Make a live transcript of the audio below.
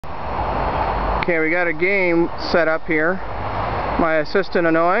Okay, we got a game set up here. My assistant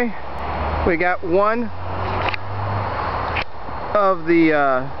Hanoi. We got one of the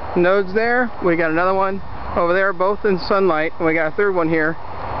nodes there. We got another one over there, both in sunlight. And we got a third one here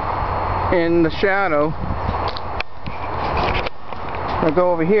in the shadow. I'll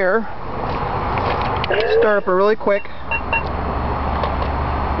go over here. Start up a really quick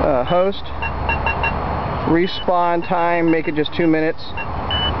host. Respawn time, make it just 2 minutes.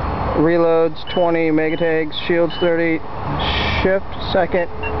 Reloads 20 mega tags, shields 30, shift second,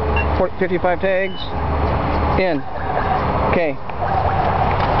 55 tags, in. Okay.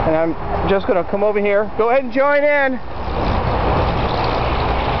 And I'm just going to come over here. Go ahead and join in.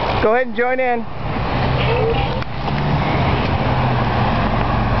 Go ahead and join in.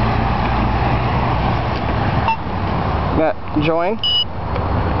 Got join.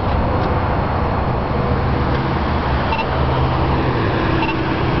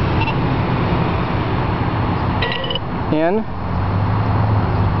 In.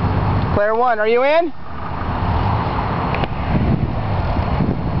 Player 1, are you in?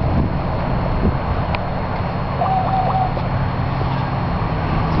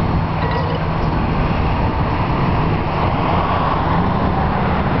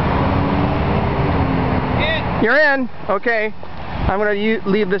 You're in. Okay. I'm going to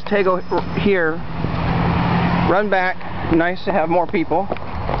leave this tag here. Run back. Nice to have more people.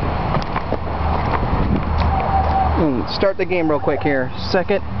 Start the game real quick here.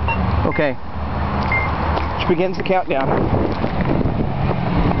 Second. Okay. Which begins the countdown.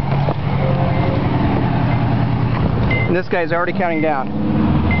 And this guy's already counting down.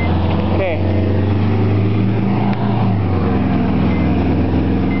 Okay.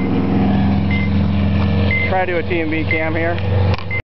 Try to do a TMB cam here.